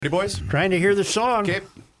Ready, boys? Trying to hear the song. Okay.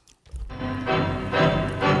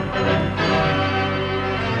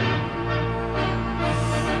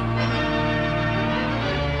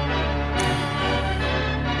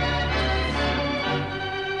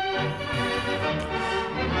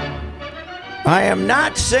 I am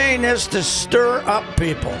not saying this to stir up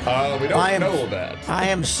people. We don't know that. I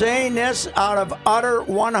am saying this out of utter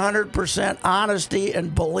 100% honesty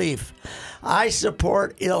and belief. I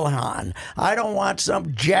support Ilhan. I don't want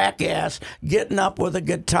some jackass getting up with a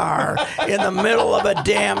guitar in the middle of a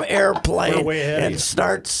damn airplane We're way ahead of and you.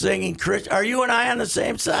 start singing. Are you and I on the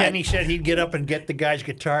same side? Kenny said he'd get up and get the guy's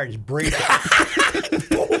guitar and just break it.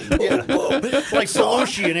 Like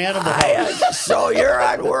Belushi in Animal House. So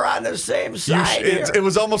we're on the same side here. It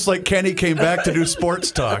was almost like Kenny came back to do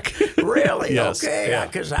sports talk. Really? Yes. Okay. Yeah.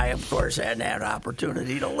 Because I, of course, hadn't had an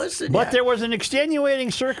opportunity to listen But yet. there was an extenuating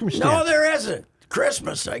circumstance. No, there isn't.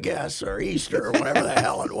 Christmas, I guess, or Easter, or whatever the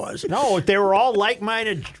hell it was. No, they were all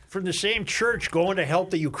like-minded from the same church going to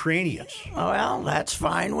help the Ukrainians. Well, that's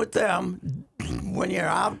fine with them. When you're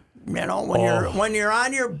out, when you're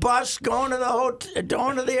on your bus going to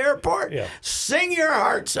the airport, Yeah. sing your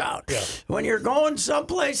hearts out. Yeah. When you're going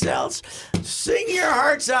someplace else, sing your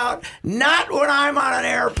hearts out. Not when I'm on an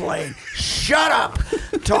airplane. Shut up.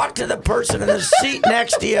 Talk to the person in the seat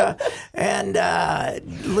next to you and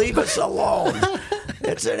leave us alone.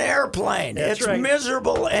 It's an airplane. That's it's right.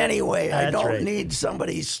 miserable anyway. I That's don't right. need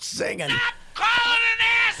somebody singing.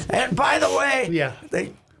 And by the way, Yeah.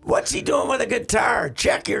 what's he doing with a guitar?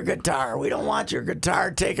 Check your guitar. We don't want your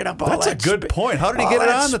guitar taking up all That's that a good point. How did he all get it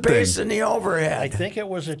that on the space thing? in the overhead. I think it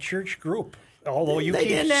was a church group. Although they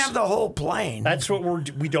didn't have the whole plane. That's what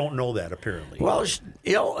we don't know that apparently. Well,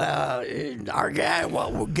 our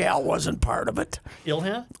gal wasn't part of it.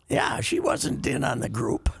 Ilhan? Yeah, she wasn't in on the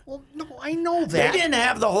group. Well, no, I know They that. didn't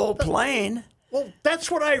have the whole plane. Well,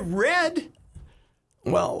 that's what I read.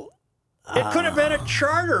 Well, It could have been a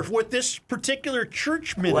charter with this particular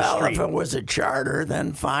church ministry. well, if it was a charter,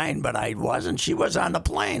 then fine. But I wasn't. She was on the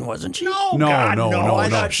plane, wasn't she? No, No, God, no, no. no, I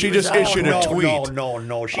no. thought She she was just out. issued a No, tweet.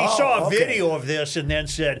 no. She saw a okay. video of this and then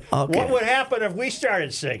said, Okay. "What would happen if we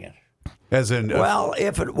started singing?" As in, Well,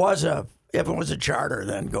 if it was a charter,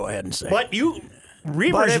 then go ahead and say. But you, But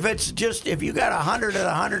Reavers. if you got 100 to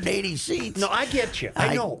 180 seats. No, I get you.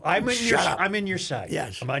 I know. I'm in Shut up. I'm in your side.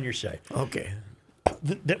 Yes. I'm on your side. Okay.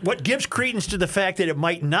 What gives credence to the fact that it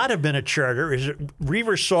might not have been a charter is that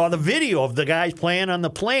Reavers saw the video of the guys playing on the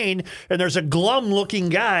plane, and there's a glum-looking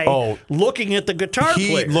guy looking at the guitar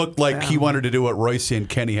he player. looked like he wanted to do what Royce and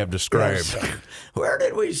Kenny have described. Where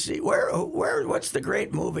did we see? What's the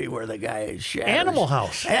great movie where the guy shatters? Animal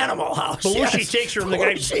House. Animal House. Belushi yes. takes her and the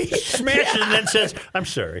guy Belushi. smashes and then says, "I'm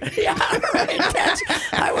sorry." Yeah, right.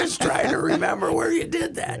 I was trying to remember where you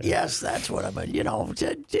did that. Yes, that's what I mean.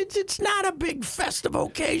 It's not a big festive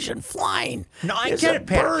occasion. Flying. No, I is get a it,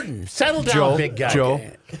 Pat. burden. Settle down, big guy. Joe,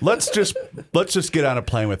 let's just get on a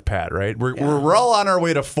plane with Pat, right? We're all on our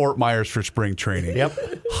way to Fort Myers for spring training. Yep.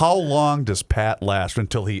 How long does Pat last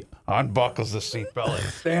until he unbuckles the seatbelt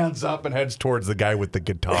and stands up and heads towards the guy with the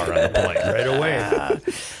guitar on the plane? Right away.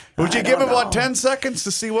 Would you I give him don't about 10 seconds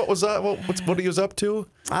to see what was up, what he was up to?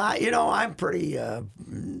 I'm pretty.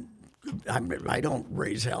 I don't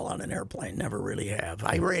raise hell on an airplane. Never really have.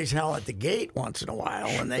 I raise hell at the gate once in a while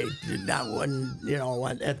when they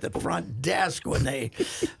at the front desk when they,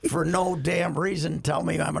 for no damn reason, tell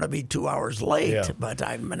me I'm going to be 2 hours late. Yeah. But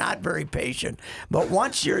I'm not very patient. But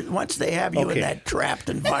once they have you Okay. in that trapped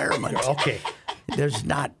environment, Okay. there's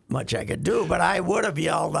not much I could do. But I would have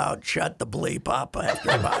yelled out, "Shut the bleep up!" after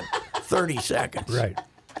about 30 seconds. Right.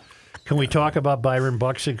 Can we talk about Byron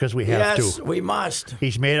Buxton? Because we have Yes, to. we must.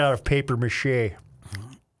 He's made out of paper mache,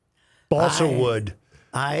 balsa wood,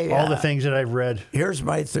 all the things that I've read. Here's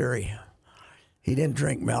my theory. He didn't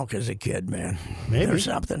drink milk as a kid, man. Maybe. There's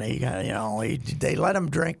something he got. They let him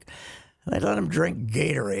drink. They let him drink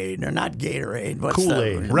Gatorade, or not Gatorade. What's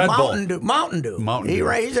Kool-Aid. the Red Bull. Mountain Dew? Mountain Dew. Mountain Dew.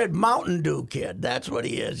 He's a Mountain Dew kid. That's what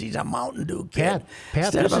he is. He's a Mountain Dew kid. Pat,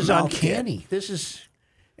 instead this of a is milk kid. uncanny. This is.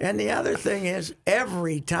 And the other thing is,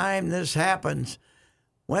 every time this happens,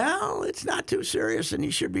 well, it's not too serious, and he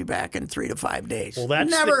should be back in 3 to 5 days. Well, that's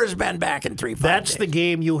Never has been back in 3 to 5 That's days. the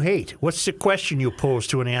game you hate. What's the question you pose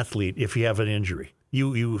to an athlete if you have an injury?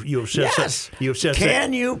 You have said Yes. you have said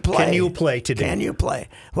Can you play? Can you play today? Can you play?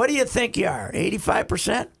 What do you think you are?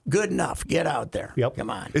 85%? Good enough. Get out there. Yep. Come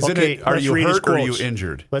on. Are Okay, you let's read his hurt or are you quotes.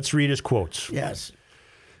 injured? Let's read his quotes. Yes.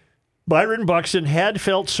 Byron Buxton had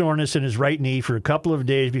felt soreness in his right knee for a couple of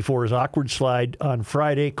days before his awkward slide on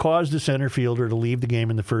Friday caused the center fielder to leave the game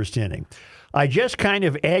in the first inning. I just kind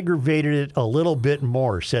of aggravated it a little bit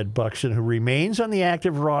more, said Buxton, who remains on the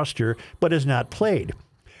active roster but has not played.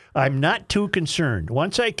 I'm not too concerned.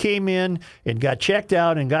 Once I came in and got checked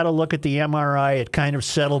out and got a look at the MRI, it kind of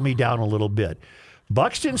settled me down a little bit.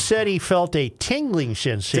 Buxton said he felt a tingling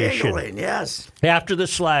sensation after the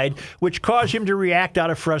slide, which caused him to react out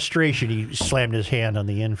of frustration. He slammed his hand on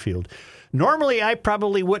the infield. Normally, I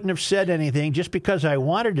probably wouldn't have said anything just because I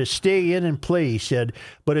wanted to stay in and play, he said,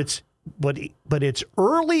 but it's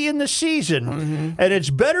early in the season, and it's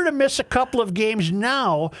better to miss a couple of games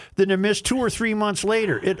now than to miss 2 or 3 months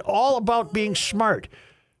later. It's all about being smart.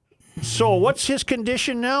 So what's his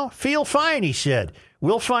condition now? Feel fine, he said.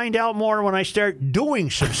 We'll find out more when I start doing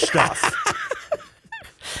some stuff.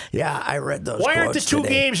 Yeah, I read those Why aren't the quotes 2 today.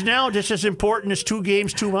 games now just as important as 2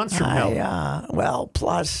 games 2 months from now? Well,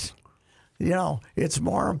 plus, it's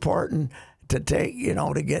more important to take,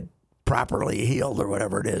 to get properly healed or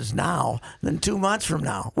whatever it is now than 2 months from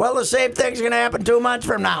now. Well, the same thing's going to happen 2 months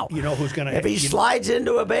from now. You know who's going to... If he slides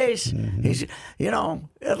into a base, he's,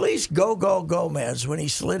 at least Gomez, when he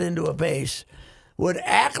slid into a base, would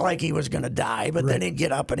act like he was going to die, but then he'd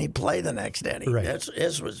get up and he'd play the next inning. Right.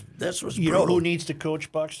 This was You brutal. know who needs to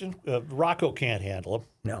coach Buxton? Rocco can't handle him.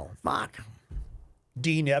 No, Mock.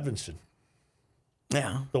 Dean Evanson,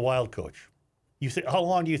 Yeah. the Wild coach. How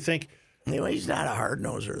long do you think... Anyway, he's not a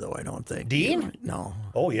hard-noser, though, I don't think. Dean? No.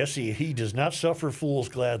 Oh, yes, he does not suffer fools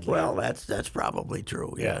gladly. Well, that's probably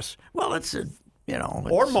true, yes. Well, it's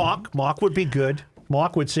or Mock. Mock would be good.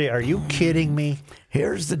 Mock would say, are you kidding me?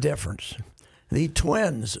 Here's the difference. The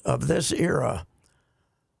Twins of this era,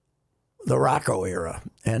 the Rocco era,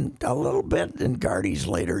 and a little bit in Gardy's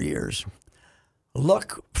later years,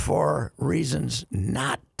 look for reasons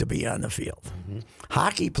not to be on the field.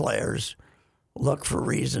 Hockey players look for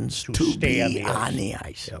reasons to stay be on the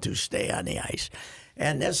ice, to stay on the ice.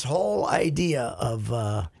 And this whole idea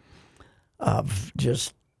of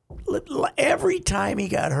just every time he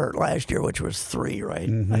got hurt last year, which was 3, right?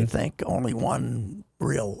 I think only 1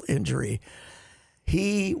 real injury.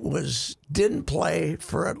 He didn't play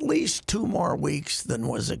for at least 2 more weeks than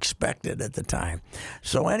was expected at the time.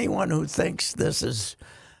 So anyone who thinks this is,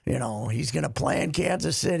 he's going to play in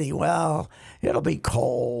Kansas City, well, it'll be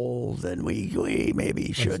cold, and we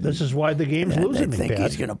maybe shouldn't. This is why the game's losing me, I think Pat.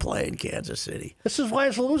 he's going to play in Kansas City. This is why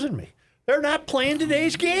it's losing me. They're not playing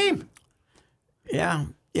today's game. Yeah,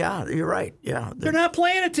 you're right. Yeah, They're not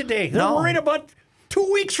playing it today. They're No. worried about 2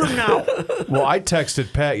 weeks from now. Well, I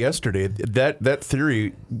texted Pat yesterday. That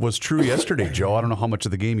theory was true yesterday, Joe. I don't know how much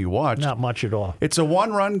of the game you watched. Not much at all. It's a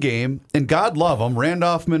 1-run game, and God love him.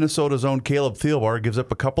 Randolph, Minnesota's own Caleb Thielbar gives up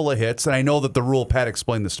a couple of hits, and I know that the rule, Pat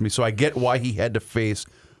explained this to me, so I get why he had to face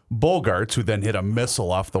Bogarts, who then hit a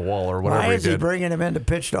missile off the wall or whatever Why is he he did. bringing him in to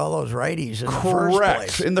pitch to all those righties in the first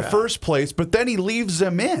place? In the first place, but then he leaves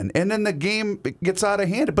them in, and then the game gets out of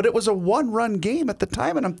hand. But it was a 1-run game at the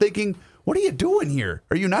time, and I'm thinking, what are you doing here?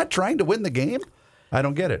 Are you not trying to win the game? I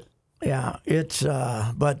don't get it. Yeah, it's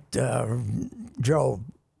but Joe,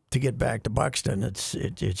 to get back to Buxton, it's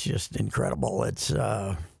just incredible. It's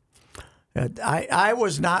I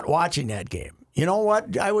was not watching that game. You know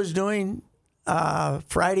what I was doing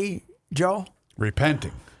Friday, Joe?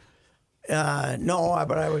 Repenting. No,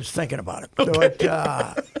 but I was thinking about it.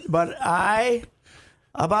 Okay. But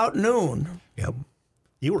about noon. Yep.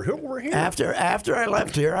 You were here. After I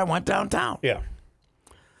left here, I went downtown. Yeah.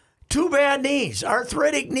 2 bad knees,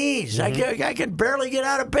 arthritic knees. I can barely get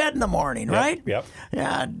out of bed in the morning, right? Yep.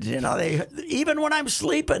 Yeah, even when I'm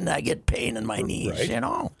sleeping, I get pain in my knees,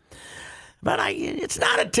 Right. But it's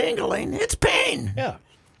not a tingling, it's pain. Yeah.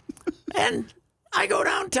 And I go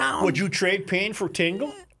downtown. Would you trade pain for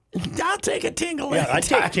tingle? I'll take a tingle. Yeah, I'd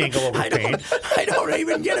take tingle over pain. I don't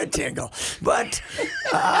even get a tingle. But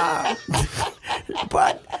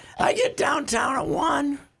I get downtown at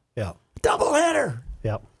 1, Yeah. doubleheader.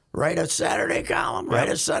 Yep. Write a Saturday column, write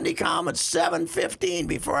a Sunday column at 7:15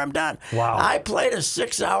 before I'm done. Wow. I played a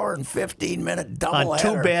 6-hour and 15-minute doubleheader.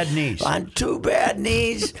 On 2 bad knees. On 2 bad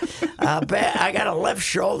knees. I got a left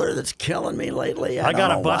shoulder that's killing me lately. I got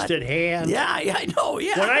don't a know what. busted hand. Yeah, I know,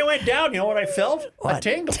 yeah. When I went down, you know what I felt? What? A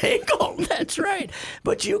tingle. Tingle, that's right.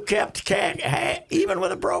 But you kept, even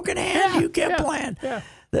with a broken hand, you kept playing. Yeah.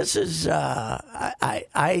 This is,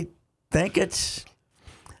 I think it's...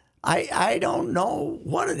 I don't know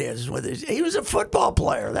what it is with his. He was a football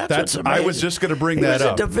player. That's what's amazing. I was just going to bring that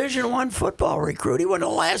up. He was a Division I football recruit. He wouldn't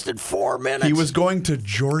have lasted 4 minutes. He was going to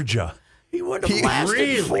Georgia. He wouldn't have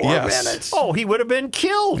lasted 4 minutes. Oh, he would have been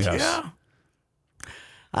killed. Yes. Yeah.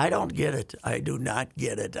 I don't get it. I do not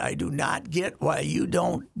get it. I do not get why you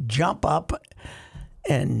don't jump up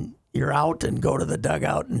and you're out and go to the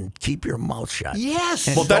dugout and keep your mouth shut. Yes.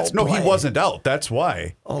 And Well, that's don't no, he play. wasn't out. That's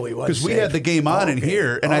why. Oh, he was. Because we had the game on in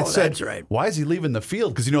here, and I said, that's right. "Why is he leaving the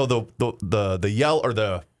field?" Because the yellow or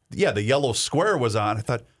the yellow square was on. I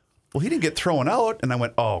thought, well, he didn't get thrown out, and I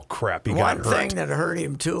went, "Oh crap, he got One hurt." thing that hurt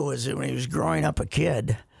him too was that when he was growing up a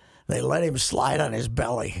kid, they let him slide on his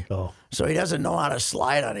belly. Oh. So he doesn't know how to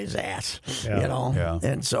slide on his ass. Yeah. You know? Yeah.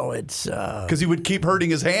 And so it's Because he would keep hurting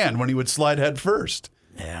his hand when he would slide head first.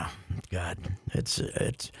 yeah, God. It's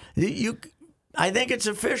you I think it's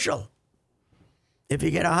official. If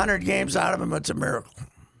you get 100 games out of him, it's a miracle.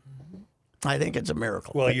 I think it's a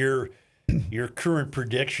miracle. Well, your current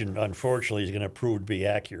prediction, unfortunately, is going to prove to be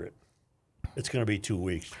accurate. It's going to be 2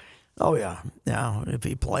 weeks. Oh, yeah. Now, if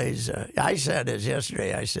he plays, I said this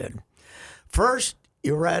yesterday. I said, first,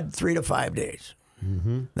 you read 3 to 5 days.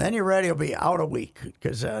 Mm-hmm. Then you read he'll be out a week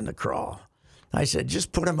because on the crawl. I said,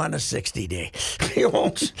 just put him on a 60-day. You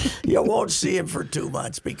won't see him for 2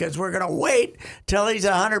 months because we're going to wait till he's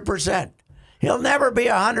 100%. He'll never be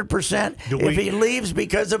 100% if he leaves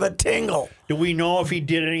because of a tingle. Do we know if he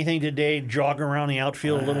did anything today, jogging around the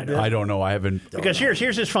outfield a little bit? I don't know. I haven't. Because here's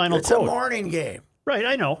his final It's a quote. morning game. Right,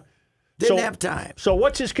 I know. Didn't have time. So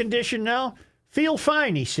what's his condition now? Feel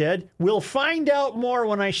fine, he said. We'll find out more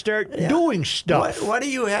when I start doing stuff. What do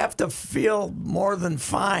you have to feel more than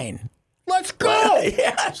fine? Let's go!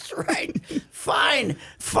 Yes, right. Fine.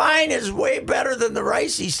 Fine is way better than the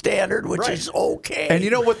Ricey standard, which is okay. And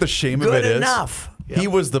you know what the shame of Good it is? enough. He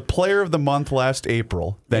was the player of the month last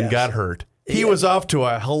April, then Yes. got hurt. He was off to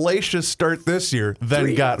a hellacious start this year,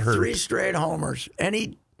 then got hurt. 3 straight homers.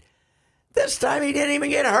 And this time he didn't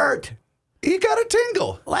even get hurt. He got a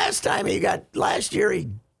tingle. Last year he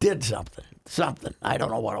did something. Something. I don't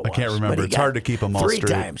know what it was. I can't remember. but he It's got hard to keep them all 3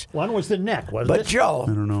 straight. times. One was the neck, wasn't But it? Joe,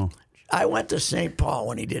 I don't know. I went to St. Paul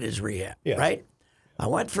when he did his rehab, Yeah. right? I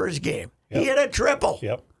went for his game. Yep. He hit a triple.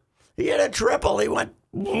 Yep. He hit a triple. He went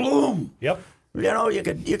boom. Yep. You know, you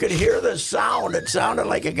could hear the sound. It sounded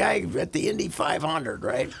like a guy at the Indy 500,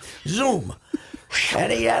 right? Zoom.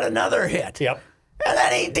 And he had another hit. Yep. And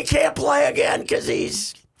then he can't play again because he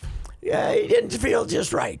didn't feel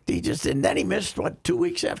just right. And then he missed, 2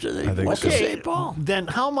 weeks after he think went so. to St. Paul. Then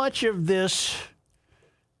how much of this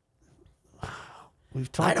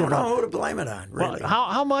we've talked I don't about? know who to blame it on, Well, really.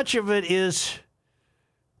 how much of it is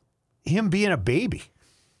him being a baby?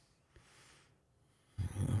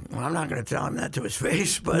 Well, I'm not going to tell him that to his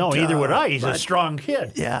face. But No, neither would I. He's a but- strong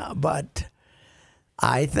kid. Yeah, but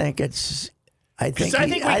I think it's. I think, I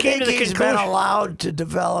think we came to the he's been conclusion- allowed to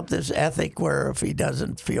develop this ethic where if he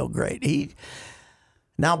doesn't feel great,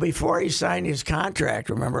 now before he signed his contract,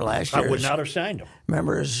 remember last I year. would not have signed him.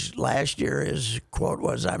 Remember last year his quote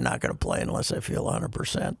was, "I'm not going to play unless I feel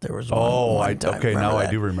 100%." There was Oh, one time. okay, remember now I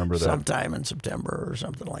that? do remember that. Sometime in September or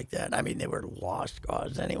something like that. I mean, they were lost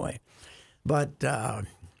cause anyway. But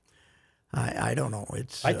I don't know.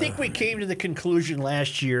 It's I think we came to the conclusion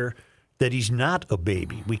last year that he's not a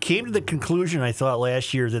baby. We came to the conclusion, I thought,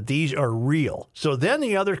 last year that these are real. So then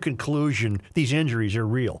the other conclusion, these injuries are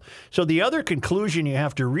real. So the other conclusion you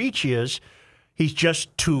have to reach is he's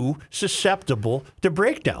just too susceptible to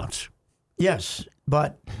breakdowns. yes,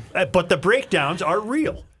 but But the breakdowns are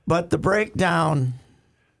real. the breakdown.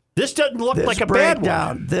 This doesn't look This like a bad one.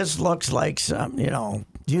 breakdown. This looks like some. Do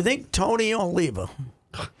you think Tony Oliva,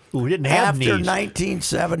 Who didn't have after knees.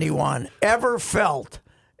 1971, ever felt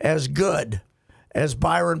as good as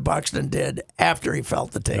Byron Buxton did after he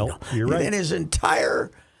felt the tingle? Nope, you're right. In his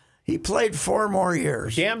he played 4 more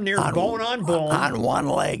years. Damn near bone on bone. On one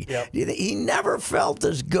leg. Yep. He never felt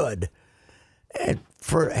as good,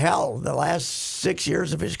 for the last 6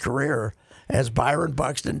 years of his career, as Byron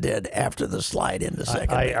Buxton did after the slide into second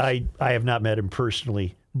base. I have not met him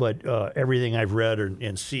personally, but everything I've read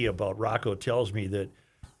and see about Rocco tells me that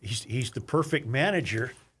he's the perfect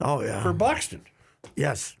manager Oh, yeah. for Buxton.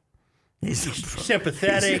 Yes. He's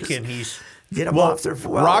Sympathetic and he's get him Well, off their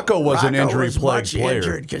Rocco was an injury-plagued much player.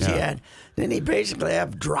 injured because Yeah. didn't he basically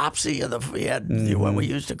have dropsy he had what we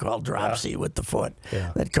used to call dropsy with the foot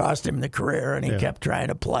that cost him the career, and he kept trying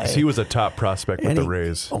to play. He was a top prospect with And the he-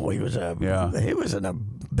 Rays. Oh, he was he was in the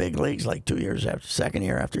big leagues like 2 years after, second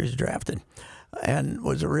year after he was drafted, and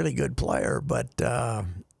was a really good player. But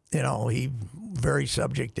he very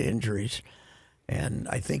subject to injuries, and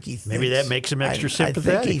I think Maybe that makes him extra I think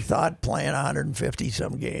sympathetic. he thought playing 150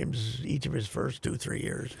 some games each of his first 2-3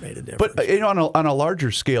 years made a difference. But on a larger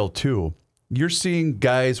scale too, you're seeing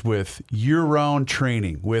guys with year-round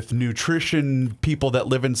training, with nutrition people that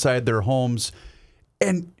live inside their homes,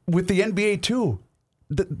 and with the NBA too.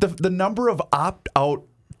 the number of opt-out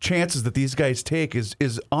chances that these guys take is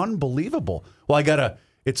unbelievable. Well, I gotta.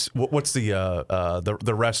 It's what's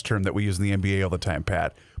the rest term that we use in the NBA all the time,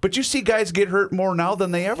 Pat. But you see guys get hurt more now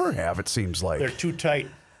than they ever have. It seems like They're too tight.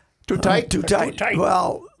 Too tight. Too tight.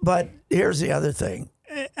 Well, but here's the other thing.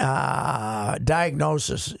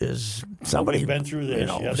 Diagnosis is somebody. Somebody's been through this. You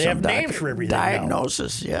know, Yeah, they some have names for everything now.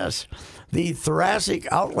 Diagnosis, yes. The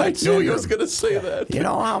thoracic I outlet knew syndrome. he was going to say that. You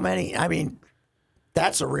know how many? I mean,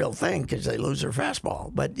 that's a real thing because they lose their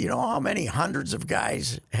fastball. But you know how many hundreds of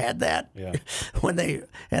guys had that Yeah. when they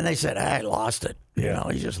said, "I lost it." You know,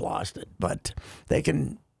 he just lost it. But they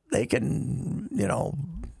can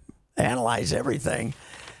analyze everything,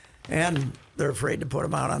 and they're afraid to put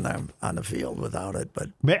him out on the field without it.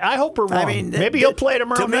 But I hope we're wrong. I mean, maybe he'll play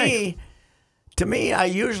tomorrow night. To me, I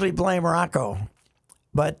usually blame Rocco,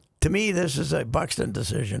 but to me, this is a Buxton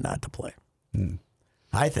decision not to play.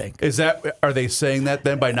 I think. Are they saying that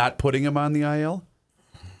then by not putting him on the IL?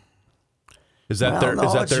 Is that their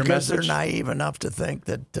because message? they're naive enough to think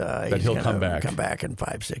that he's he'll gonna come back in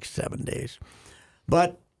 5, 6, 7 days.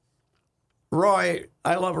 But Roy,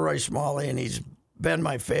 I love Roy Smalley, and he's been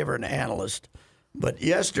my favorite analyst. But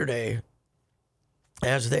yesterday,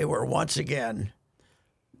 as they were once again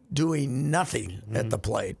doing nothing at the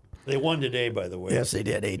plate. They won today, by the way. Yes, they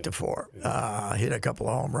did, 8-4. Hit a couple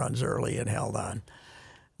of home runs early and held on.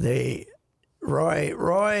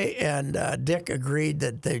 Roy and Dick agreed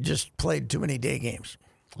that they just played too many day games.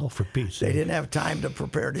 Oh, for peace They sake. didn't have time to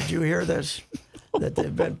prepare. Did you hear this? That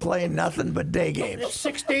they've been playing nothing but day games. It's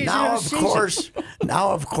 6 days Now, into of the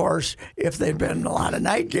season. course, if they'd been a lot of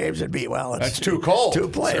night games, it'd be, well, it's That's too cold. Too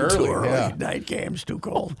playing It's too early, early. yeah. Night games, too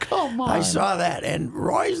cold. come I on. saw that, and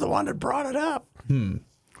Roy's the one that brought it up.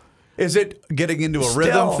 Is it getting into a Still.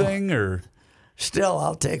 rhythm thing or? Still,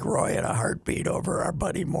 I'll take Roy in a heartbeat over our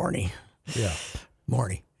buddy Morney. Yeah.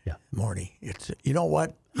 Morney. Yeah. Morney. You know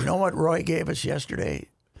what Roy gave us yesterday?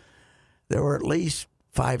 There were at least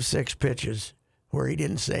 5, 6 pitches where he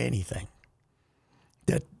didn't say anything.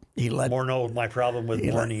 That he let My problem with He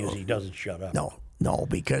let- Morney is he doesn't shut up. No,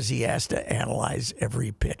 because he has to analyze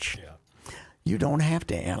every pitch. Yeah. You don't have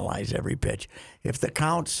to analyze every pitch. If the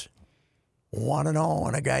count's 1-0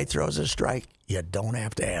 and a guy throws a strike, you don't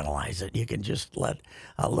have to analyze it. You can just let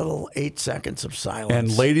a little 8 seconds of silence.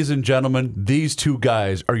 And ladies and gentlemen, these two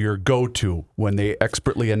guys are your go-to when they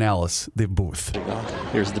expertly analyze the booth.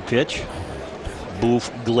 Here's the pitch.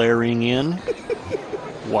 Booth glaring in.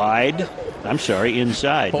 Wide. I'm sorry,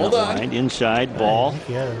 inside. Hold not on. wide. Inside, ball.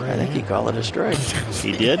 I think he called it a strike,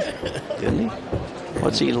 He did? didn't he?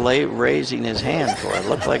 What's he raising his hand for? It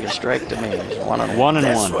looked like a strike to me. It's 1-1. 1-1.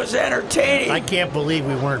 This was entertaining. I can't believe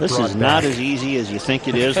we weren't This brought is not back. as easy as you think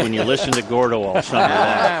it is when you listen to Gordo all summer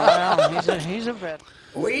long. Well, he's a vet.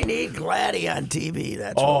 We need Gladdy on TV.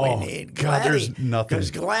 That's what we need. God, there's nothing.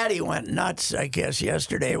 Because Gladdy went nuts, I guess,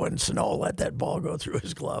 yesterday when Snow let that ball go through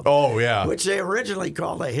his glove. Oh, yeah. Which they originally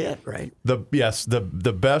called a hit, right? The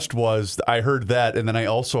best was I heard that, and then I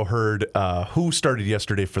also heard who started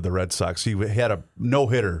yesterday for the Red Sox. He had a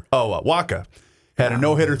no-hitter. Waka had a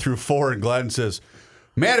no-hitter through 4, and Gladden says,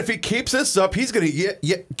 "Man, if he keeps this up, he's going to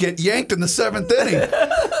get yanked in the 7th inning."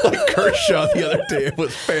 Like Kershaw the other day. It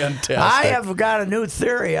was fantastic. I have got a new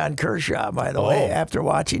theory on Kershaw, by the way, Oh. after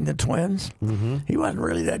watching the Twins. He wasn't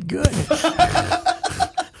really that good.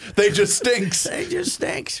 They just stinks. He just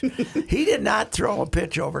stinks. He did not throw a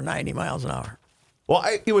pitch over 90 miles an hour. Well,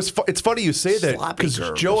 it's funny you say that Sloppy because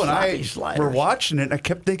curve, Joe and I sloppy sliders. were watching it, and I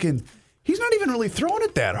kept thinking, he's not even really throwing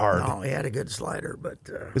it that hard. No, he had a good slider, but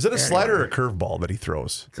Is it a anyway, slider or a curveball that he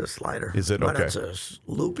throws? It's a slider. Is it? But Okay. it's a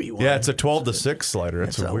loopy one. Yeah, it's a 12-6 slider.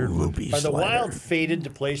 It's a weird one. loopy Are the slider. Wild fated to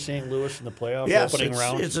play St. Louis in the playoff Yes, opening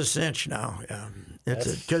round? it's a cinch now. Yeah,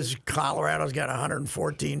 it's because Colorado's got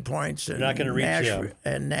 114 points, and not gonna reach Nashville, them.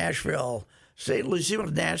 and Nashville. St. Louis. See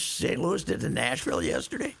what St. Louis did to Nashville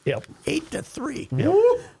yesterday? Yep. 8-3.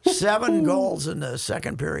 7 goals in the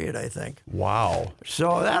second period, I think. Wow.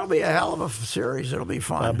 So that'll be a hell of a series. It'll be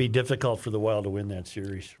fun. It'll be difficult for the Wild to win that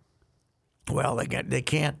series. Well, they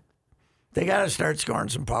can't. They got to start scoring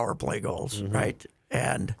some power play goals, right?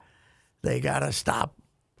 And they got to stop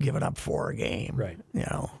giving up 4 a game, Right. You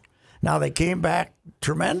know. Now they came back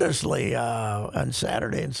tremendously on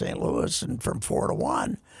Saturday in St. Louis, and from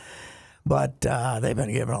 4-1. But they've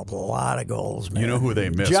been giving up a lot of goals, man. You know who they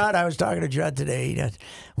miss? Judd, I was talking to Judd today.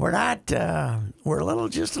 We're not. We're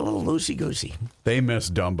just a little loosey goosey. They miss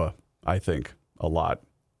Dumba, I think, a lot.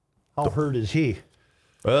 How hurt is he?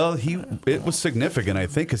 Well, it was significant, I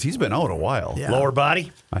think, because he's been out a while. Yeah. Lower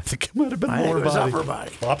body? I think it might have been I think lower it was body. upper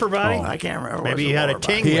body. Upper body? I can't remember. Maybe Was he it had a lower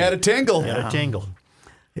body? tingle. He had a tingle. Had a tingle.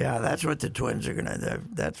 Yeah, that's what the Twins are gonna.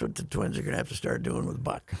 That's what the Twins are gonna have to start doing with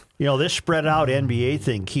Buck. This spread out NBA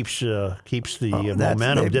thing keeps the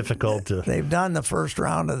momentum difficult to. They've done the first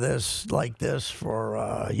round of this like this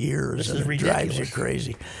for years, This is and it drives you ridiculous.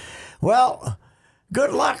 crazy. Well,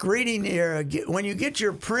 good luck reading when you get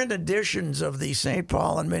your print editions of the St.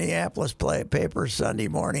 Paul and Minneapolis papers Sunday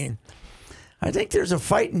morning. I think there's a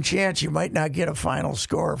fighting chance you might not get a final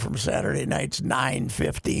score from Saturday night's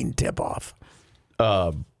 9:15 tip-off.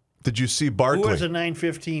 Did you see Barkley? Who has a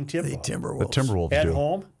 9:15 tip? The The Timberwolves Timberwolves At do.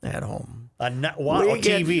 home? at home. On We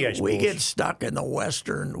TV, I suppose. we get stuck in the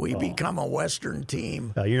Western. We become a Western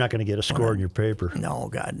team. You're not going to get a score in your paper. No,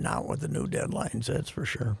 God, not with the new deadlines. That's for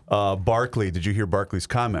sure. Barkley, did you hear Barkley's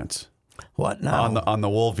comments What now? on the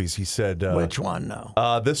Wolvies? He said, Which one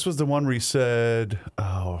now? this was the one where he said,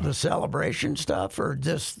 The celebration stuff, or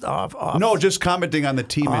just off? no, just commenting on the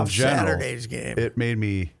team in off general. Saturday's game. It made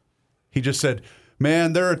me. He just said,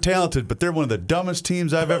 "Man, they're talented, but they're one of the dumbest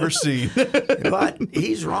teams I've ever seen." But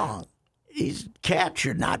he's wrong. Cat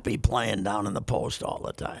should not be playing down in the post all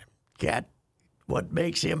the time. Cat, what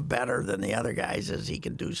makes him better than the other guys is he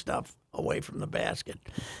can do stuff away from the basket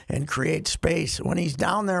and create space. When he's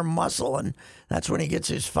down there muscling, that's when he gets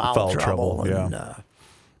his foul trouble. And,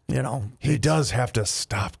 He does have to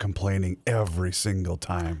stop complaining every single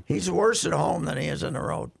time. he's worse at home than he is on the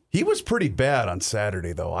road. He was pretty bad on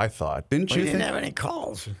Saturday, though, I thought. Didn't He you didn't think? have any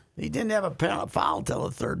calls. He didn't have a foul till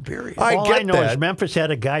the third period. I All get I know that. is Memphis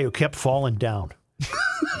had a guy who kept falling down.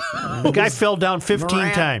 The guy fell down 15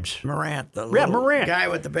 times. Morant, the little Morant. guy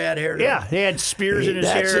with the bad hair. Yeah, he had spears in his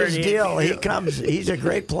That's hair. his and deal. He's a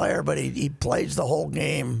great player, but he plays the whole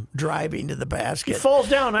game driving to the basket. He falls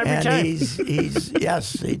down every and time.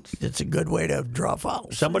 It's a good way to draw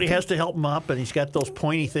fouls. Somebody has to help him up, and he's got those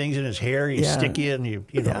pointy things in his hair. He's Yeah. sticky, and you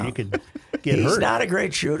could get He's hurt. not a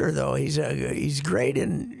great shooter though. He's great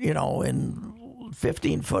in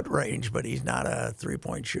 15-foot range, but he's not a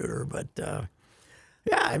 3-point shooter. But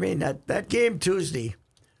yeah, I mean that game Tuesday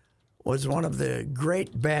was one of the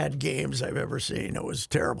great bad games I've ever seen. It was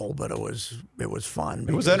terrible, but it was fun.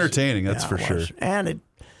 It was entertaining, that's for sure. And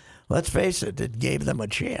let's face it, it gave them a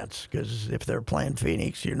chance because if they're playing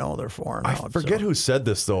Phoenix, they're 4-0. I forget who said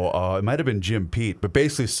this, though. It might have been Jim Pete, but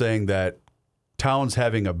basically saying that Towns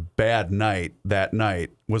having a bad night that night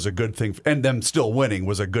was a good thing, and them still winning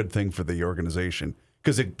was a good thing for the organization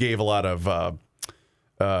because it gave a lot of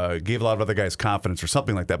other guys confidence or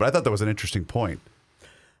something like that. But I thought that was an interesting point.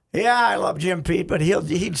 Yeah, I love Jim Pete, but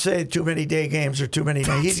he'd say too many day games or too many.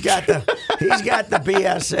 He's got the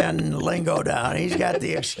BSN lingo down. He's got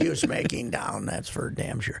the excuse making down. That's for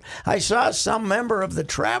damn sure. I saw some member of the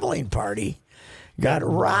traveling party got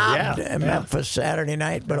robbed in Memphis Saturday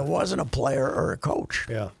night, but it wasn't a player or a coach.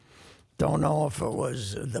 Yeah. Don't know if it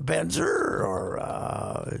was the Benzer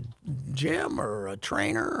or Jim or a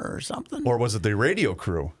trainer or something. Or was it the radio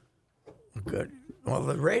crew? Good. Well,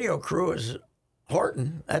 the radio crew is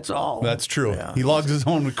Horton. That's all. That's true. Yeah. He logs his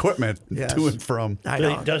own equipment Yes. to and from. I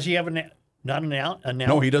know. Does he have not an analyst?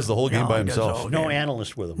 No, he does the whole game No, by he does himself. the whole No game.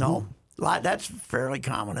 analyst with him. No, that's fairly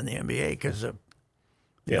common in the NBA because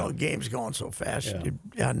Yeah. the game's going so fast.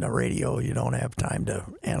 Yeah. On the radio, you don't have time to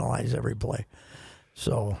analyze every play.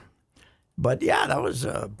 So, but yeah, that was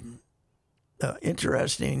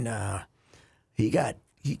interesting.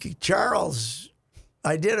 Charles.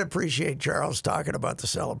 I did appreciate Charles talking about the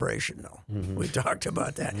celebration, though. Mm-hmm. We talked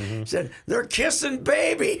about that. He said they're kissing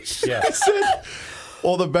babies. Yeah.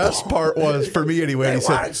 Well, the best part was, for me anyway, They he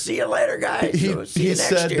said, wanted, see you later, guys. So see he you next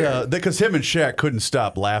said year. because him and Shaq couldn't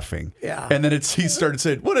stop laughing. Yeah. And then he started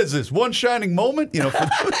saying, "What is this? One shining moment?" For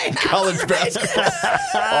college basketball.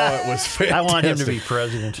 Oh, it was fantastic. I want him to be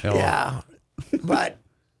president. Yeah,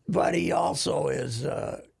 but he also is,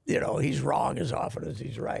 he's wrong as often as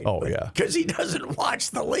he's right. Oh, yeah. Because he doesn't watch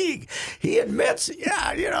the league. He admits,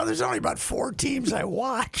 there's only about 4 teams I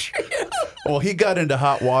watch. Well, he got into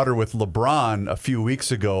hot water with LeBron a few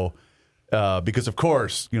weeks ago because, of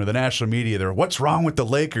course, the national media, they're, "What's wrong with the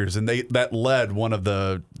Lakers?" And that led one of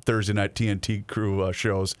the Thursday night TNT crew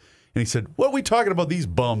shows. And he said, "What are we talking about these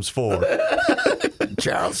bums for?"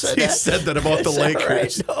 Charles said He that. said that about the Is that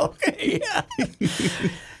Lakers. right? Okay, yeah.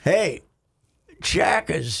 Hey, Shaq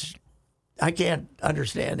is, I can't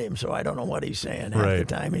understand him, so I don't know what he's saying half the Right.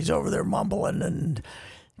 time. He's over there mumbling, and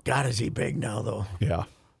God, is he big now, though. Yeah.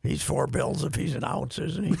 He's 4 bills if he's an ounce,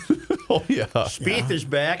 isn't he? Oh, yeah. Spieth is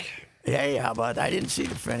back. Yeah, but I didn't see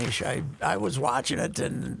the finish. I was watching it,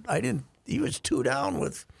 and he was 2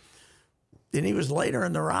 down and he was later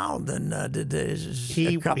in the round than did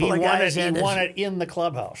a couple of guys. He won it in the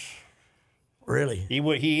clubhouse. Really?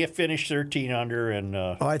 He finished 13 under, and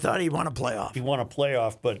Oh, I thought he won a playoff. he won a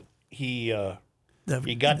playoff, but he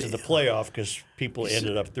got to the playoff because people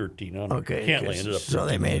ended up 13 under. Okay. Cantley ended up 13 So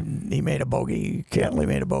he made a bogey. Cantley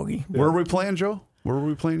made a bogey. Where were we playing, Joe? Where were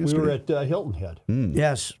we playing We yesterday? were at Hilton Head.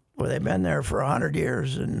 Yes. Well, they've been there for 100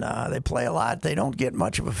 years, and they play a lot. They don't get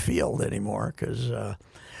much of a field anymore because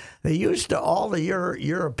they used to. All the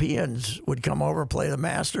Europeans would come over, play the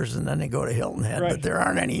Masters, and then they go to Hilton Head. Right. But there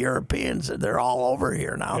aren't any Europeans. They're all over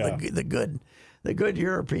here now. Yeah. The good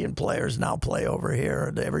European players now play over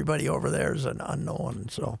here. Everybody over there is an unknown,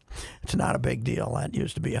 so it's not a big deal. That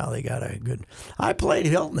used to be how they got a good. I played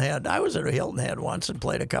Hilton Head. I was at a Hilton Head once and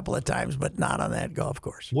played a couple of times, but not on that golf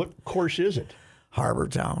course. What course is it? Harbour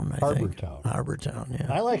Town, I think. Harbour Town, yeah.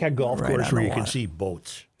 I like a golf Right course on where the you can water. see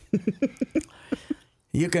boats.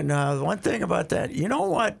 You can. One thing about that, you know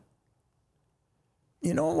what?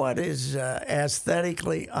 You know what is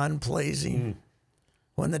aesthetically unpleasing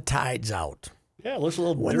when the tide's out. Yeah, it looks a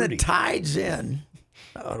little When dirty. the tide's in,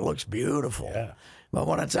 it looks beautiful. Yeah. But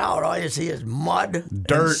when it's out, all you see is mud,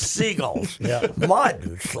 Dirt. and seagulls. Yeah.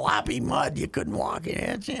 Mud, sloppy mud. You couldn't walk in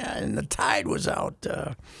it. Yeah, and the tide was out.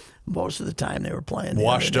 Most of the time they were playing. the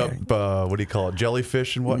Washed other up, day. what do you call it,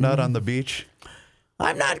 jellyfish and whatnot on the beach?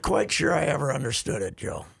 I'm not quite sure I ever understood it,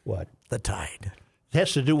 Joe. What? The tide. It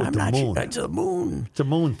has to do with I'm the not moon. sure. It's a moon. It's a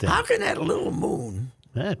moon thing. How can that little moon?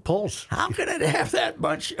 It pulls. How can it have that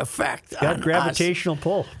much effect Got on gravitational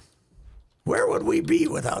pull. us? Where would we be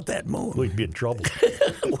without that moon? We'd be in trouble.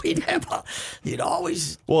 We'd have you'd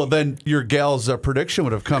always. Well, then your gal's prediction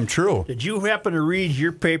would have come true. Did you happen to read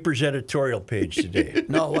your paper's editorial page today?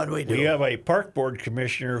 No, what do we do? We have a park board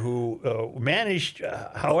commissioner who managed,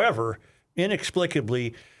 however,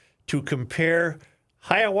 inexplicably, to compare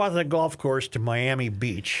Hiawatha Golf Course to Miami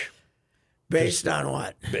Beach Based on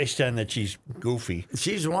what? based on that she's goofy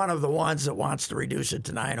She's one of the ones that wants to reduce it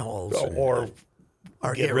to 9 holes or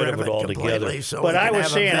get rid of it altogether. completely. So but we I can was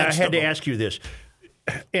have a saying, I had to vegetable. ask you this.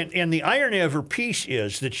 And the irony of her piece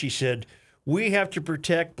is that she said, we have to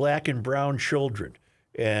protect black and brown children.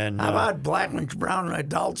 And How about black and brown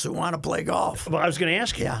adults who want to play golf? well, I was going to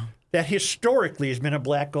ask you, Yeah. that historically has been a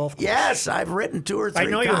black golf course. Yes, I've written 2 or 3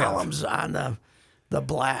 know you have. columns on the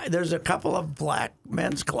black. There's a couple of black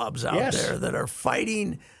men's clubs out Yes. there that are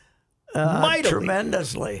fighting Mightily.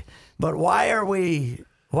 tremendously. But why are we?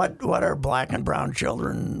 What are black and brown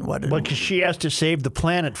children? Because she has to save the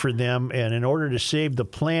planet for them, and in order to save the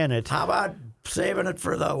planet, How about saving it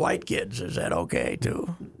for the white kids? Is that okay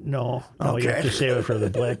too? no, you have Okay. to save it for the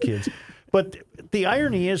black kids. But the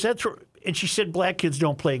irony is and she said black kids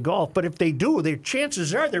don't play golf, but if they do, their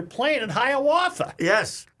chances are they're playing at Hiawatha.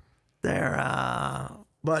 Yes, they're.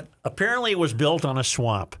 But Apparently, it was built on a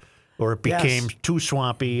swamp, or it became Yes. too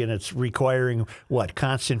swampy, and it's requiring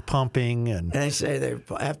constant pumping and. they say they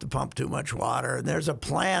have to pump too much water. And there's a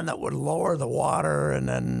plan that would lower the water and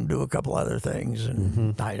then do a couple other things.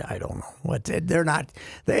 And I don't know what they're not.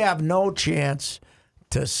 They have no chance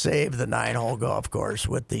to save the 9-hole golf course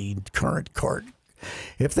with the current court.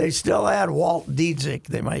 If they still had Walt Dietzick,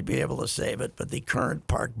 they might be able to save it. But the current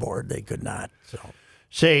park board, they could not. So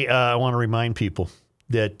Say, I want to remind people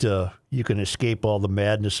that you can escape all the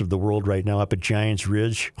madness of the world right now up at Giants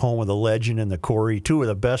Ridge, home of the Legend and the Quarry, 2 of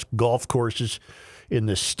the best golf courses in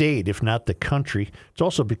the state, if not the country. It's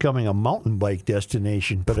also becoming a mountain bike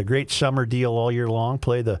destination, but a great summer deal all year long.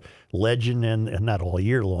 Play the Legend and not all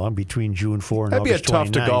year long, between June 4 and That'd be August tough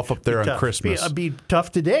to 29. golf up there Be on tough. Christmas. It'd be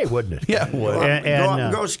tough today, wouldn't it? Yeah, it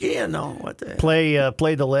would. go skiing though. What the?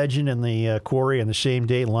 Play the Legend and the Quarry on the same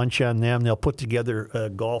day. Lunch on them. They'll put together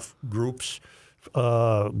golf groups,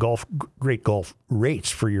 great golf rates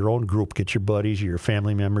for your own group. Get your buddies or your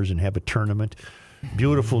family members and have a tournament.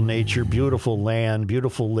 Beautiful nature, beautiful land,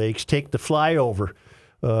 beautiful lakes. Take the flyover.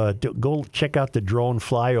 Go check out the drone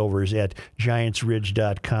flyovers at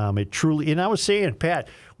giantsridge.com. It truly, and I was saying, Pat,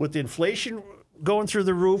 with inflation going through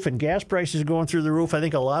the roof and gas prices going through the roof, I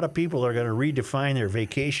think a lot of people are going to redefine their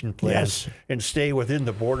vacation plans and stay within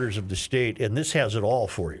the borders of the state. And this has it all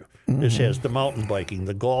for you. This has the mountain biking,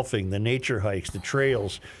 the golfing, the nature hikes, the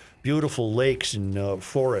trails, beautiful lakes and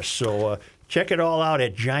forests. So check it all out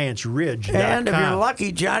at giantsridge.com. And if you're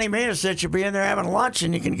lucky, Johnny Manisich will be in there having lunch,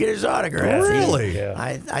 and you can get his autograph. Really? Yeah.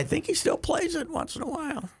 I think he still plays it once in a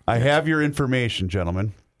while. I have your information,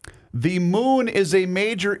 gentlemen. The moon is a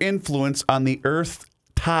major influence on the Earth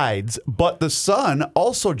tides, but the sun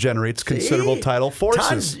also generates considerable See? tidal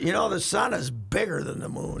forces. Tons, the sun is bigger than the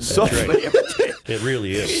moon. So- It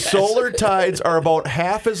really is. Solar tides are about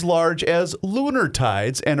half as large as lunar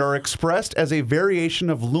tides and are expressed as a variation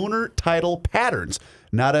of lunar tidal patterns.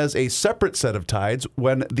 not as a separate set of tides.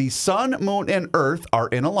 When the sun, moon, and earth are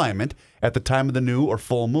in alignment at the time of the new or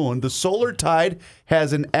full moon, the solar tide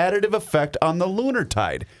has an additive effect on the lunar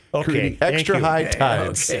tide, creating thank extra you. high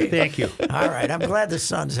tides. Okay. Thank you. All right, I'm glad the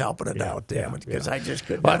sun's helping it out, damn it, because I just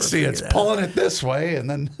couldn't. Let's see, it's pulling it this way, and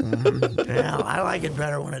then... Yeah, I like it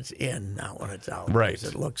better when it's in, not when it's out. Right. 'Cause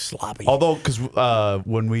it looks sloppy. Although, because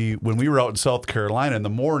when we were out in South Carolina in the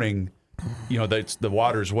morning, the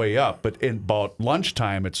water's way up, but in about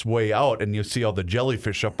lunchtime it's way out, and you see all the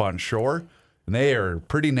jellyfish up on shore, and they are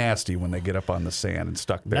pretty nasty when they get up on the sand and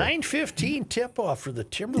stuck there. 9:15 tip-off for the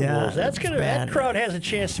Timberwolves. Yeah, That's gonna. bad. That crowd has a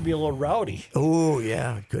chance to be a little rowdy. Oh,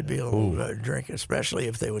 yeah, it could be a little drink, especially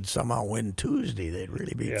if they would somehow win Tuesday. They'd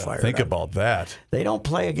really be fired Think up. about that. They don't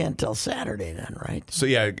play again till Saturday then, right? So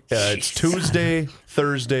yeah, it's Tuesday,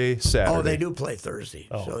 Thursday, Saturday. Oh, they do play Thursday.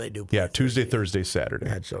 So they do play Yeah, Tuesday, Thursday, Saturday.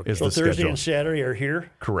 That's okay. Is So the Thursday schedule. and Saturday are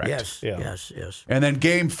here. Correct. Yes, Yeah. yes. And then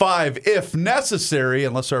Game 5, if necessary,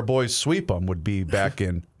 unless our boys sweep them, would be back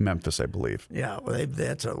in Memphis, I believe. Yeah, well,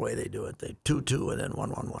 that's the way they do it. They 2-2 and then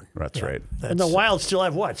 1-1-1. That's right. And the Wild still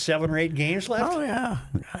have what, 7 or 8 games left? Oh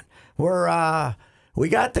yeah, we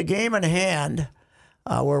got the game in hand.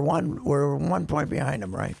 We're 1 point behind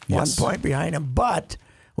them, right? Yes. 1 point behind them, but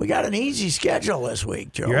we got an easy schedule this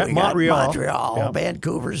week, Joe. You're at We got Montreal. Montreal. Yep.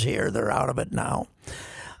 Vancouver's here. They're out of it now.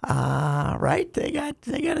 Right? They got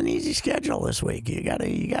an easy schedule this week. You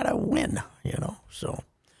gotta win. So.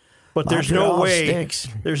 But there's Montreal no way. stinks.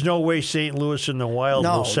 There's no way St. Louis and the Wild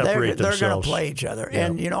No, will separate they're themselves. going to play each other.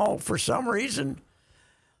 And, for some reason,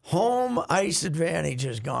 home ice advantage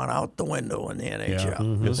has gone out the window in the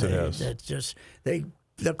NHL. Yes, it has. It's just,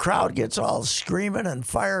 the crowd gets all screaming and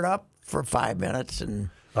fired up for 5 minutes, and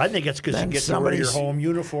I think it's because you Then get to wear your somebody's- home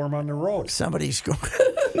uniform on the road. somebody's going.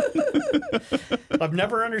 I've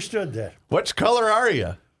never understood that. Which color are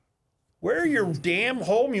you? Wear your damn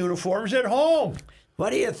home uniforms at home.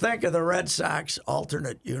 What do you think of the Red Sox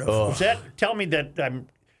alternate uniform? Was that? Tell me that.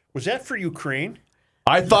 Was that for Ukraine?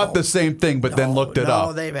 I thought the same thing, but then looked it no,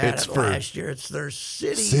 up. they've had it's it for last year. It's their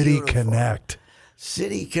City uniform. Connect.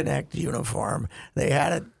 City Connect uniform. They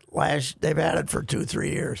had it They've had it for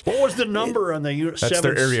 2-3 years. What was the number on the That's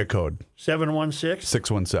their area code, 716?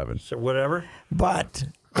 617. So whatever. But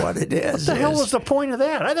what it is, What the hell is was the point of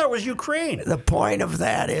that? I thought it was Ukraine. the point of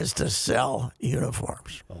that is to sell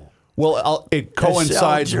uniforms. Well, it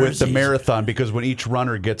coincides with the jerseys. marathon because when each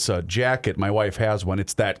runner gets a jacket, my wife has one,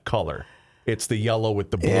 it's that color. It's the yellow with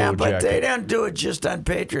the blue Yeah, but jacket. they don't do it just on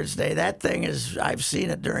Patriots Day. That thing is, I've seen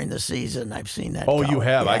it during the season. I've seen that. Oh, you color.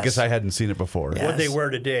 have? I Yes. guess I hadn't seen it before. Yeah. What they wear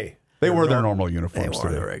today? They wore their normal They uniforms wore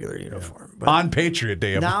the today. regular uniform. But On Patriot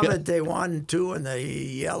Day. now that they won 2 in the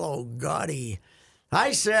yellow gaudy,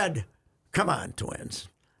 I said, come on, Twins.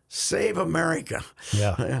 Save America.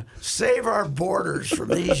 Yeah. Save our borders from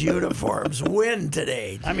these uniforms. Win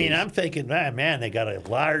today. I mean, I'm thinking, man, they got a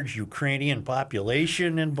large Ukrainian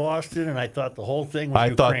population in Boston, and I thought the whole thing was I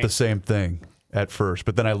Ukraine. thought the same thing at first,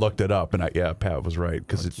 but then I looked it up, and Pat was right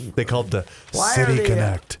because they called it the City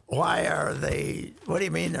Connect. Why are they? What do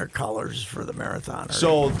you mean their colors for the marathon? Are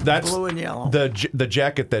So that's blue and yellow. the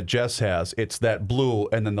jacket that Jess has. It's that blue,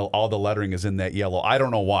 and then all the lettering is in that yellow. I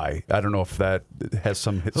don't know why. I don't know if that has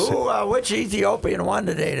some. Which Ethiopian won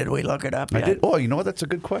today? Did we look it up I yet? did. Oh, you know what? That's a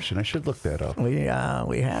good question. I should look that up. We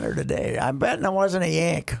had her today. I'm betting it wasn't a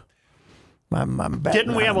Yank. I'm betting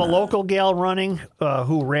Didn't we have a on local gal running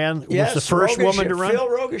who ran? Yes, was the first woman to run? Phil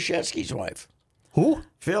Rogaszewski's wife. Who?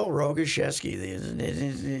 Phil Rogaszewski.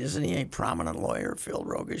 Isn't he a prominent lawyer? Phil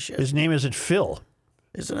Rogaszewski. His name isn't Phil.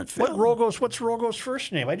 Isn't it Phil? What's Rogo's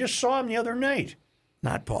first name? I just saw him the other night.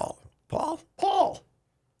 Not Paul. Paul? Paul.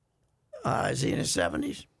 Is he in his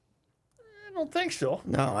 70s? I don't think so.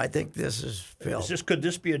 No, I think this is Phil. Could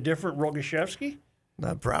this be a different Rogaszewski?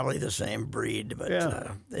 Probably the same breed, but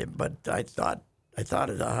Yeah. but I thought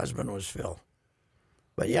the husband was Phil.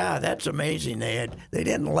 But yeah, that's amazing. They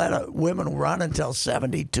didn't let women run until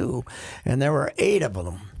 72, and there were 8 of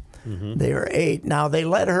them. Mm-hmm. They were 8. Now they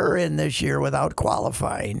let her in this year without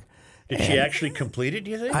qualifying. Did she actually complete it,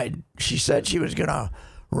 do you think? She said she was going to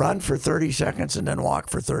run for 30 seconds and then walk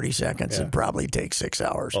for 30 seconds and probably take 6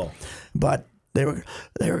 hours. Oh. But they were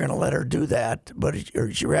going to let her do that. But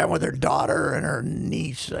she ran with her daughter and her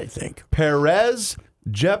niece, I think. Perez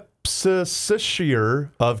Jepsishir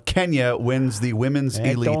of Kenya wins the women's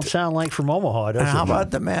That elite. don't sound like from Omaha, does And how it?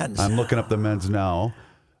 about the men's? I'm looking up the men's now.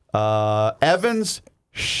 Evans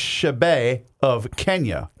Shebe of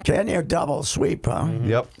Kenya. Kenya double sweep, huh?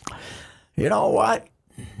 Yep. You know what?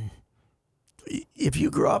 If you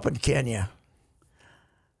grew up in Kenya,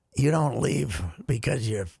 you don't leave because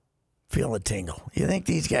you feel a tingle. You think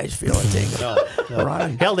these guys feel a tingle? No.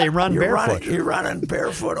 Running, Hell, they run barefoot. You're running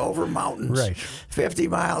barefoot over mountains. Right. 50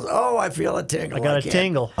 miles. Oh, I feel a tingle. I got a can't-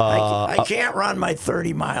 tingle. I can't run my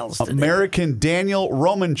 30 miles today. American Daniel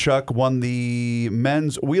Romanchuk won the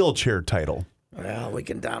men's wheelchair title. Well, we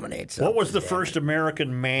can dominate something. What was the damn first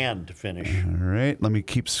American man to finish? All right, let me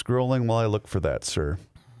keep scrolling while I look for that, sir.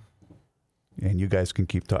 And you guys can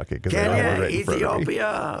keep talking because I don't have it right in front of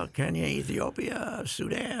me. Kenya, Ethiopia,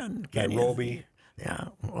 Sudan, Kenya. Nairobi. Yeah,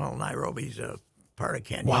 well, Nairobi's a part of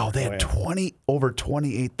Kenya. Wow, they had over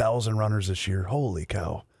 28,000 runners this year. Holy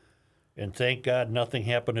cow! And thank God nothing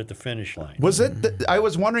happened at the finish line. Was it? I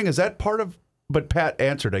was wondering, is that part of? But Pat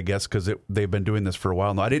answered, I guess, because they've been doing this for a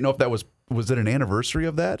while now. I didn't know if that was it an anniversary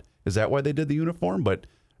of that? Is that why they did the uniform? But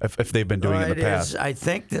if they've been doing it in the past, I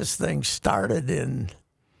think this thing started in.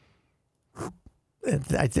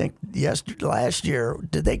 I think last year.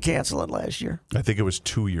 Did they cancel it last year? I think it was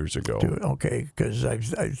 2 years ago. Okay, because I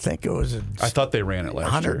think it was. I thought they ran it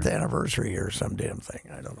last year. 100th anniversary or some damn thing.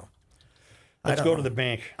 I don't know. Let's go to the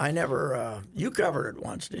bank. I never. You covered it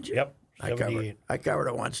once, did you? Yep. I covered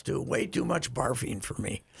it once too. Way too much barfing for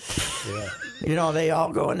me. Yeah. You know, they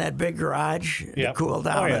all go in that big garage to Yep. cool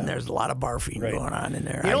down, Oh, yeah. and there's a lot of barfing Right. going on in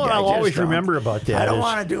there. You know what I I'll just always don't- remember about that I don't is-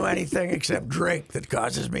 want to do anything except drink that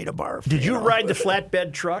causes me to barf. Did you know? ride the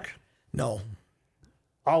flatbed truck? No.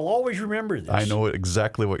 I'll always remember this. I know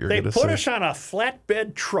exactly what you're They going to put say. us on a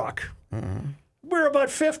flatbed truck. We're about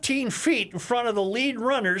 15 feet in front of the lead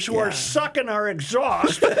runners who are sucking our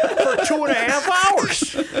exhaust for 2.5 hours.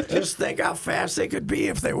 Just think how fast they could be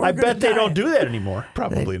if they were. I bet they don't do that anymore.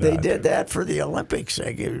 Probably They not. did that for the Olympics,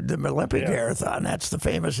 the Olympic marathon. That's the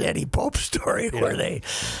famous Eddie Pope story where they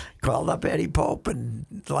called up Eddie Pope and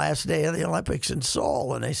the last day of the Olympics in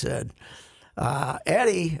Seoul, and they said,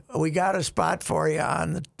 "Eddie, we got a spot for you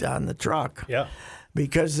on the truck." Yeah.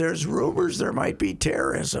 Because there's rumors there might be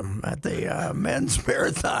terrorism at the men's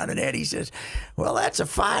marathon. And Eddie says, well, that's a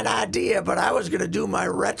fine idea, but I was going to do my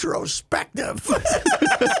retrospective.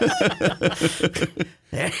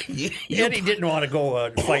 Eddie didn't want to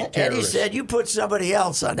go fight Eddie terrorists. said, you put somebody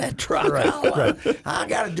else on that truck. I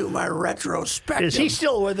got to do my retrospective. Is he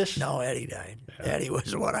still with us? No, Eddie died. Eddie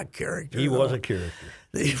was what a character. He was a character.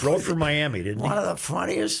 He rode for Miami, didn't he? One of the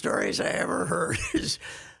funniest stories I ever heard is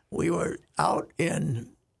we were out in,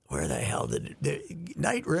 where the hell did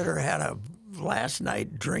Knight Ridder had a last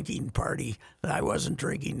night drinking party. I wasn't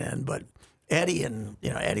drinking then, but Eddie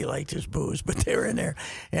Eddie liked his booze, but they were in there.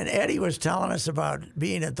 And Eddie was telling us about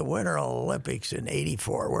being at the Winter Olympics in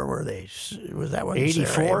 '84. Where were they? Was that one?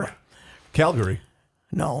 84? Calgary.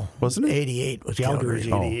 No. Wasn't it? 88 was Calgary's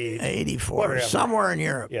Calgary. 88. 84. Whatever. Somewhere in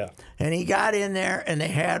Europe. Yeah. And he got in there and they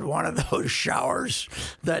had one of those showers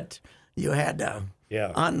that you had to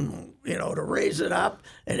to raise it up,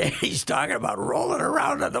 and he's talking about rolling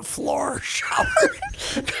around on the floor shower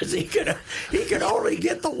because he could only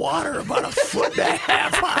get the water about a foot and a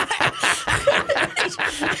half high.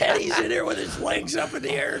 And he's in there with his legs up in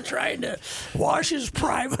the air trying to wash his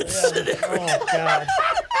privates. Oh, God.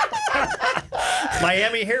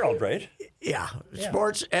 Miami Herald, right? Yeah,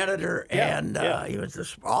 sports editor, and he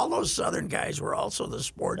was all those Southern guys were also the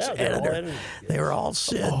sports they're all editor. editors, They were all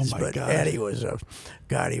SIDS, but God. Eddie was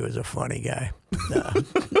he was a funny guy.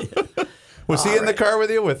 Was he in the car with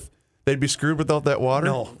you? They'd be screwed without that water?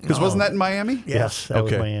 No. Because wasn't that in Miami? Yes, that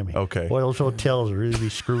was Okay. Miami. Okay. Boy, those hotels would really be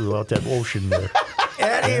screwed without that ocean there.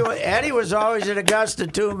 Eddie was always at Augusta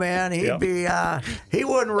too, man. He'd be he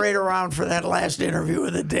wouldn't wait around for that last interview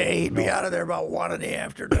of the day. He'd be out of there about 1 in the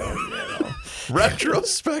afternoon.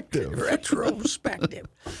 Retrospective. Retrospective.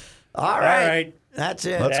 All right. That's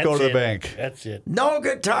it. Let's go to the bank. That's it. No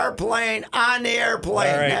guitar playing on the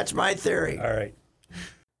airplane. All right. That's my theory. All right.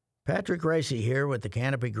 Patrick Ricey here with the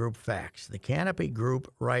Canopy Group Facts. The Canopy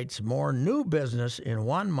Group writes more new business in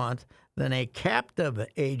 1 month than a captive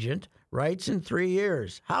agent writes in 3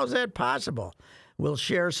 years. How's that possible? We'll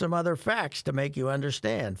share some other facts to make you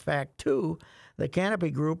understand. Fact 2, the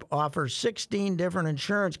Canopy Group offers 16 different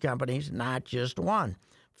insurance companies, not just one.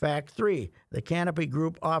 Fact 3, the Canopy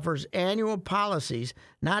Group offers annual policies,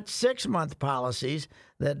 not 6-month policies,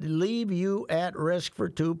 that leave you at risk for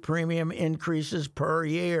 2 premium increases per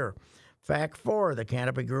year. Fact 4, the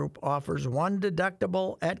Canopy Group offers 1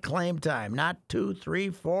 deductible at claim time, not 2, 3,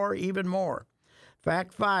 4, even more.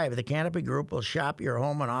 Fact 5, the Canopy Group will shop your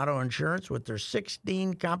home and auto insurance with their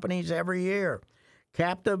 16 companies every year.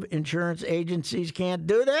 Captive insurance agencies can't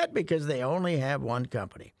do that because they only have one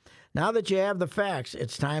company. Now that you have the facts,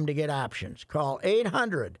 it's time to get options. Call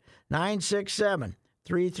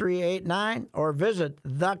 800-967-3389 or visit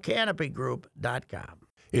thecanopygroup.com.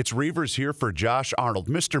 It's Reavers here for Josh Arnold.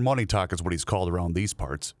 Mr. Money Talk is what he's called around these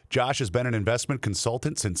parts. Josh has been an investment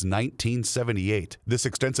consultant since 1978. This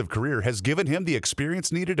extensive career has given him the experience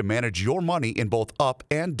needed to manage your money in both up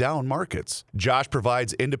and down markets. Josh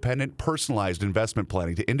provides independent, personalized investment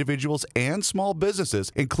planning to individuals and small businesses,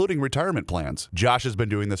 including retirement plans. Josh has been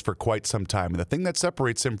doing this for quite some time, and the thing that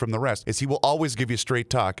separates him from the rest is he will always give you straight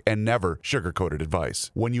talk and never sugar-coated advice.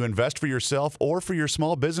 When you invest for yourself or for your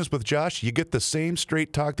small business with Josh, you get the same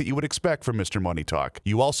straight talk that you would expect from Mr. Money Talk.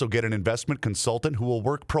 You also get an investment consultant who will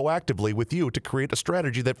work proactively with you to create a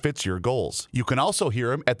strategy that fits your goals. You can also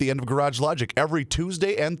hear him at the end of Garage Logic every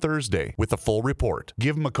Tuesday and Thursday with a full report.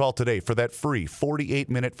 Give him a call today for that free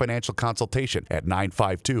 48-minute financial consultation at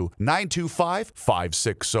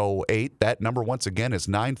 952-925-5608. That number once again is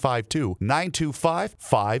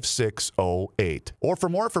 952-925-5608. Or for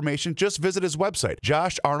more information, just visit his website,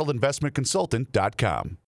 josharnoldinvestmentconsultant.com.